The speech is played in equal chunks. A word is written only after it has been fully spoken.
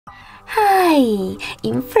Hi!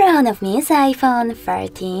 In front of me is iPhone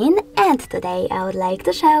 13 and today I would like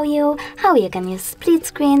to show you how you can use split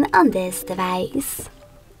screen on this device.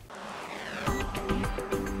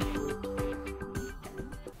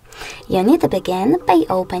 You need to begin by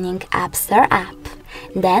opening App Store app.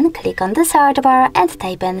 Then click on the search bar and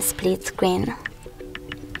type in split screen.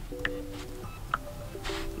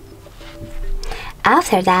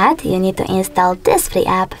 After that, you need to install this free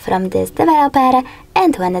app from this developer,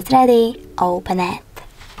 and when it's ready, open it.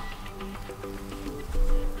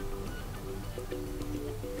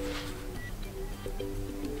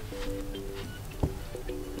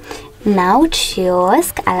 Now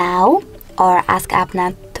choose Allow or Ask App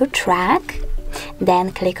Not to Track.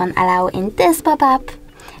 Then click on Allow in this pop-up.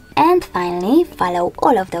 And finally, follow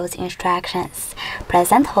all of those instructions.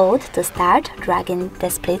 Press and hold to start dragging the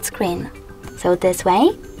split screen. So this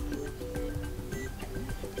way,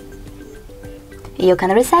 you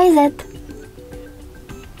can resize it.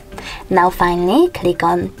 Now finally, click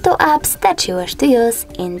on two apps that you wish to use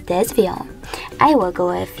in this view. I will go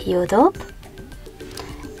with YouTube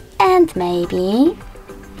and maybe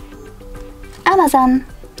Amazon.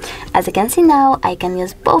 As you can see now, I can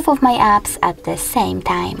use both of my apps at the same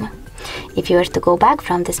time. If you wish to go back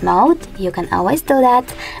from this mode, you can always do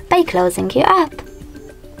that by closing your app.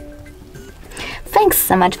 Thanks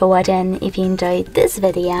so much for watching. If you enjoyed this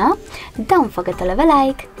video, don't forget to leave a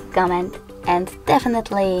like, comment and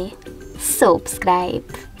definitely subscribe.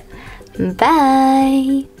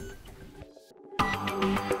 Bye!